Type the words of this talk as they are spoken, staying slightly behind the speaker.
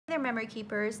Hey there, Memory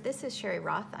Keepers. This is Sherry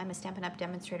Roth. I'm a Stampin' Up!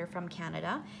 Demonstrator from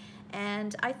Canada,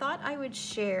 and I thought I would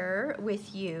share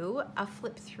with you a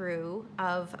flip through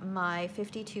of my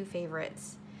 52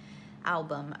 favorites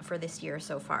album for this year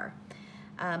so far.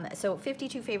 So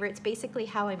 52 favorites, basically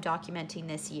how I'm documenting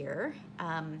this year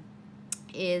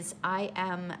is I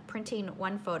am printing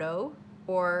one photo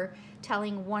or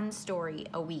telling one story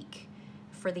a week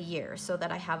for the year so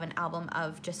that I have an album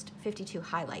of just 52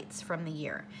 highlights from the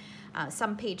year.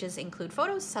 Some pages include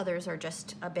photos, others are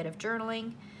just a bit of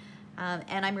journaling,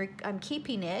 and I'm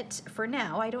keeping it for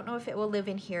now. I don't know if it will live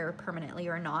in here permanently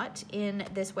or not, in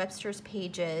this Webster's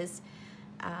Pages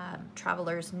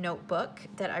Traveler's Notebook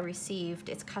that I received.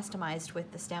 It's customized with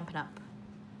the Stampin' Up!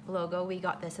 Logo. We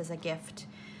got this as a gift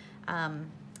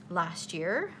last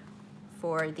year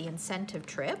for the incentive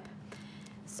trip.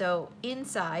 So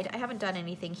inside, I haven't done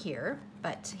anything here,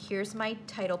 but here's my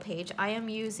title page. I am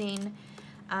using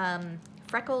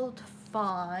Freckled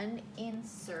Fawn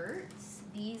inserts.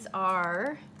 These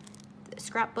are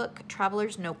Scrapbook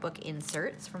Traveler's Notebook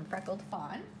inserts from Freckled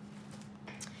Fawn.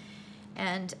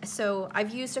 And so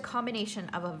I've used a combination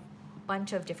of a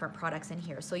bunch of different products in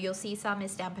here. So you'll see some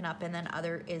is Stampin' Up! And then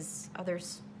others.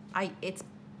 It's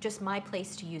just my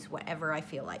place to use whatever I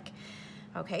feel like.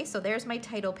 Okay, so there's my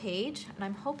title page, and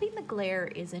I'm hoping the glare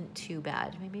isn't too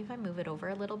bad. Maybe if I move it over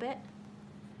a little bit.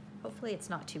 Hopefully it's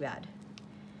not too bad.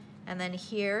 And then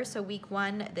here, so week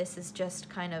one, this is just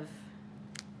kind of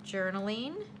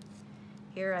journaling.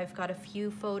 Here I've got a few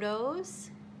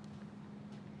photos.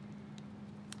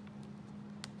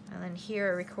 And then here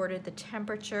I recorded the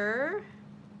temperature.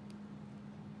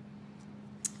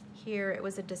 Here it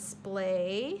was a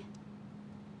display.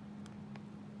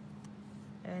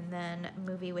 And then a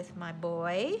movie with my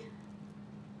boy.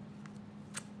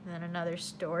 And then another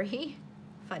story,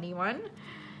 funny one.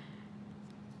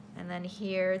 And then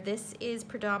here, this is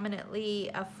predominantly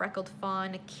a Freckled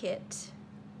Fawn kit.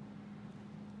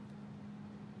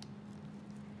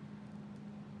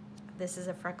 This is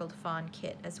a Freckled Fawn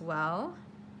kit as well.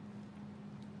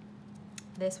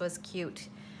 This was cute.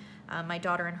 My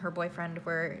daughter and her boyfriend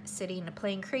were sitting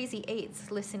playing Crazy Eights,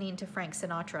 listening to Frank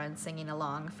Sinatra and singing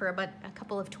along. For about a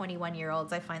couple of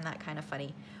 21-year-olds, I find that kind of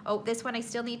funny. Oh, this one I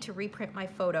still need to reprint my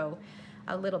photo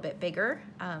a little bit bigger.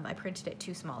 I printed it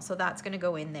too small, so that's gonna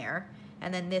go in there.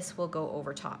 And then this will go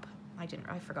over top. I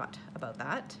forgot about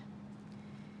that.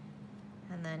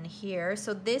 And then here,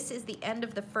 so this is the end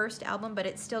of the first album, but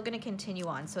it's still gonna continue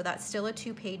on. So that's still a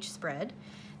 2-page spread.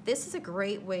 This is a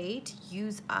great way to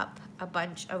use up a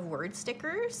bunch of word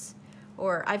stickers,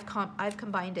 or I've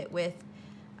combined it with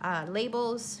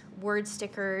labels, word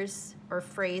stickers, or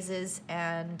phrases,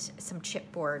 and some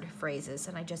chipboard phrases,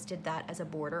 and I just did that as a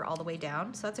border all the way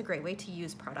down. So that's a great way to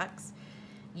use products,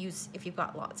 if you've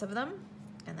got lots of them.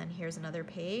 And then here's another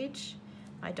page.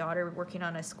 My daughter working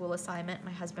on a school assignment,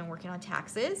 my husband working on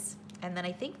taxes, and then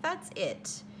I think that's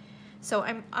it. So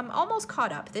I'm almost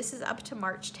caught up. This is up to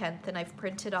March 10th, and I've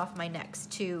printed off my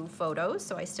next 2 photos,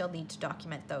 so I still need to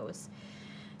document those.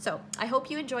 So I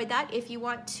hope you enjoyed that. If you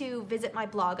want to visit my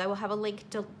blog, I will have a link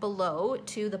below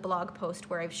to the blog post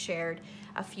where I've shared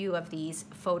a few of these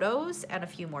photos and a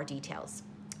few more details.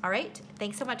 All right,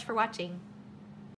 thanks so much for watching.